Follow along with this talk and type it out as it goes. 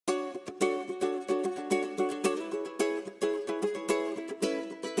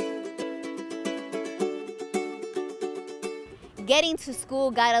Getting to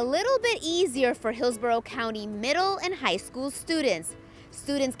school got a little bit easier for Hillsborough County middle and high school students.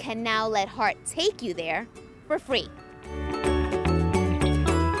 Students can now let HART take you there for free.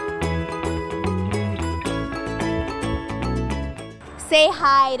 Say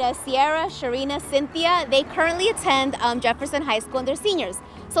hi to Sierra, Sharina, Cynthia. They currently attend Jefferson High School and they're seniors.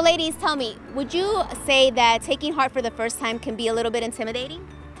 So ladies, tell me, would you say that taking HART for the first time can be a little bit intimidating?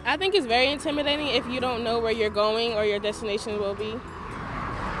 I think it's very intimidating if you don't know where you're going or your destination will be.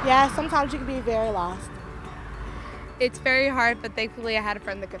 Yeah, sometimes you can be very lost. It's very hard, but thankfully I had a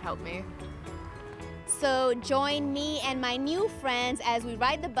friend that could help me. So join me and my new friends as we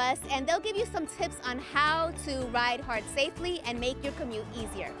ride the bus, and they'll give you some tips on how to ride HART safely and make your commute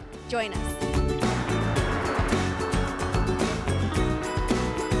easier. Join us.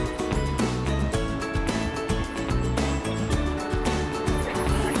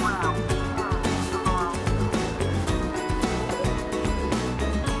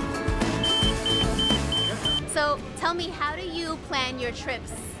 So tell me, how do you plan your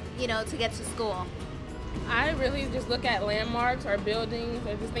trips, to get to school? I really just look at landmarks or buildings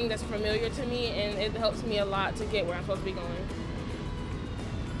or just things that's familiar to me, and it helps me a lot to get where I'm supposed to be going.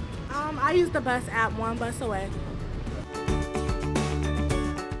 I use the bus app, One Bus Away.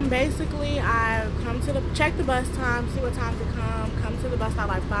 Basically, I check the bus time, see what time to come to the bus stop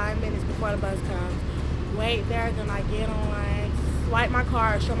like 5 minutes before the bus comes, wait there, then I get on, swipe my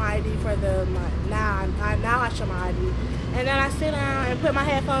card, show my ID for now I show my ID, and then I sit down and put my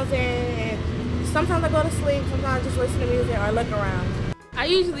headphones in, and sometimes I go to sleep, sometimes I just listen to music or look around. I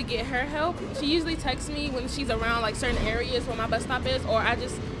usually get her help. She usually texts me when she's around like certain areas where my bus stop is, or I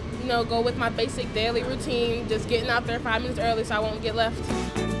just go with my basic daily routine, just getting out there 5 minutes early so I won't get left.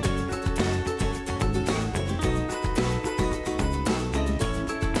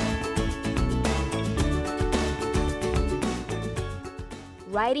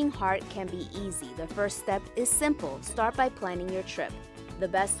 Riding HART can be easy. The first step is simple. Start by planning your trip. The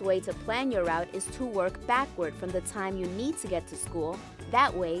best way to plan your route is to work backward from the time you need to get to school.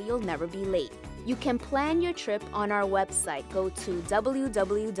 That way, you'll never be late. You can plan your trip on our website. Go to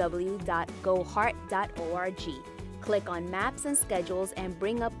www.gohart.org. Click on Maps and Schedules and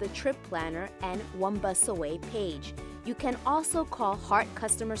bring up the Trip Planner and One Bus Away page. You can also call HART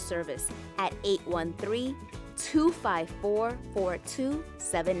Customer Service at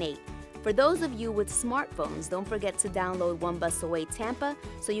 813-254-4278. For those of you with smartphones, don't forget to download One Bus Away Tampa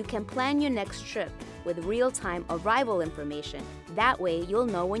so you can plan your next trip with real-time arrival information. That way, you'll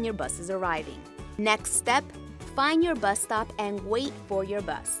know when your bus is arriving. Next step, find your bus stop and wait for your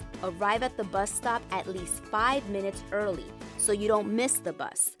bus. Arrive at the bus stop at least 5 minutes early so you don't miss the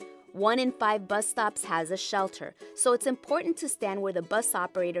bus. 1 in 5 bus stops has a shelter, so it's important to stand where the bus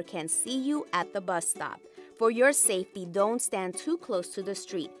operator can see you at the bus stop. For your safety, don't stand too close to the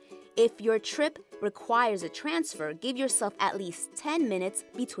street. If your trip requires a transfer, give yourself at least 10 minutes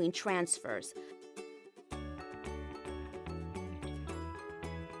between transfers.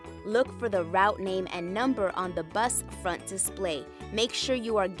 Look for the route name and number on the bus front display. Make sure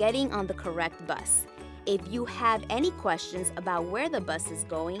you are getting on the correct bus. If you have any questions about where the bus is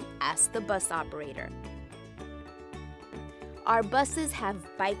going, ask the bus operator. Our buses have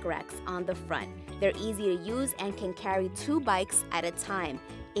bike racks on the front. They're easy to use and can carry 2 bikes at a time.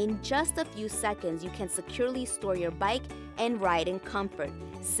 In just a few seconds, you can securely store your bike and ride in comfort.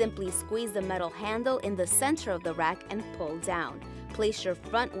 Simply squeeze the metal handle in the center of the rack and pull down. Place your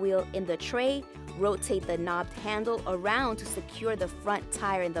front wheel in the tray, rotate the knobbed handle around to secure the front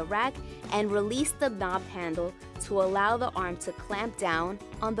tire in the rack, and release the knobbed handle to allow the arm to clamp down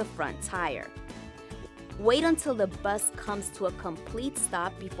on the front tire. Wait until the bus comes to a complete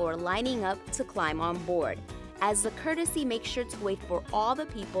stop before lining up to climb on board. As a courtesy, make sure to wait for all the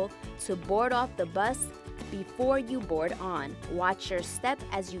people to board off the bus before you board on. Watch your step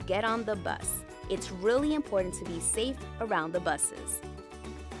as you get on the bus. It's really important to be safe around the buses.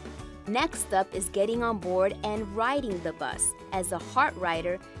 Next up is getting on board and riding the bus. As a HART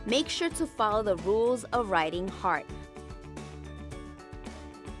rider, make sure to follow the rules of riding HART.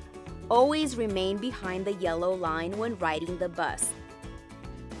 Always remain behind the yellow line when riding the bus.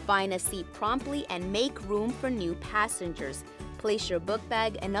 Find a seat promptly and make room for new passengers. Place your book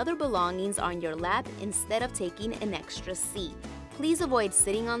bag and other belongings on your lap instead of taking an extra seat. Please avoid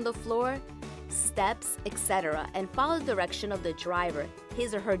sitting on the floor, steps, etc., and follow the direction of the driver.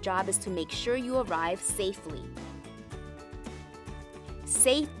 His or her job is to make sure you arrive safely.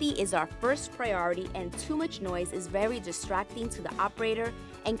 Safety is our first priority, and too much noise is very distracting to the operator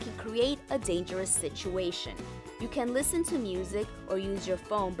and can create a dangerous situation. You can listen to music or use your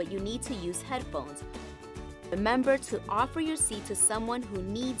phone, but you need to use headphones. Remember to offer your seat to someone who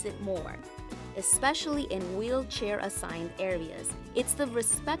needs it more, especially in wheelchair-assigned areas. It's the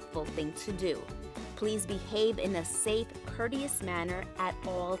respectful thing to do. Please behave in a safe, courteous manner at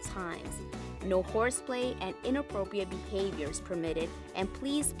all times. No horseplay and inappropriate behaviors permitted, and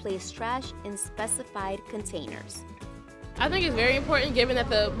please place trash in specified containers. I think it's very important, given that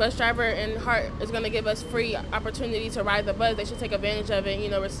the bus driver in HART is going to give us free opportunity to ride the bus. They should take advantage of it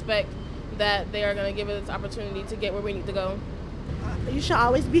and, respect that they are going to give us opportunity to get where we need to go. You should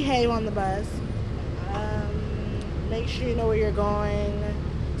always behave on the bus. Make sure you know where you're going,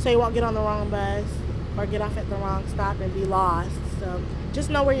 so you won't get on the wrong bus or get off at the wrong stop and be lost. So just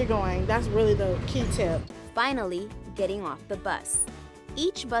know where you're going. That's really the key tip. Finally, getting off the bus.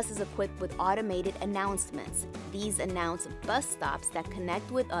 Each bus is equipped with automated announcements. These announce bus stops that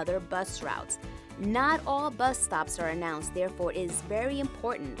connect with other bus routes. Not all bus stops are announced, therefore it is very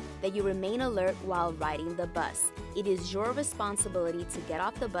important that you remain alert while riding the bus. It is your responsibility to get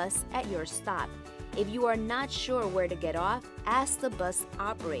off the bus at your stop. If you are not sure where to get off, ask the bus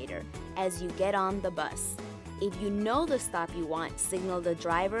operator as you get on the bus. If you know the stop you want, signal the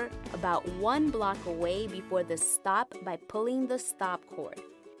driver about 1 block away before the stop by pulling the stop cord.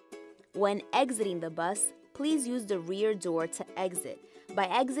 When exiting the bus, please use the rear door to exit. By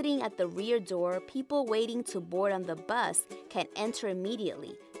exiting at the rear door, people waiting to board on the bus can enter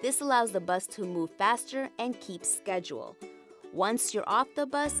immediately. This allows the bus to move faster and keep schedule. Once you're off the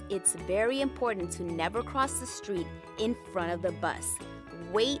bus, it's very important to never cross the street in front of the bus.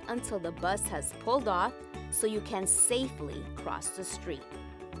 Wait until the bus has pulled off so you can safely cross the street.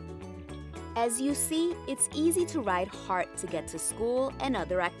 As you see, it's easy to ride HART to get to school and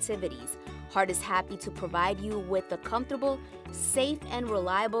other activities. HART is happy to provide you with a comfortable, safe, and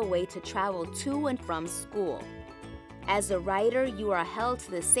reliable way to travel to and from school. As a rider, you are held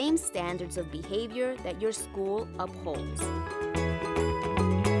to the same standards of behavior that your school upholds.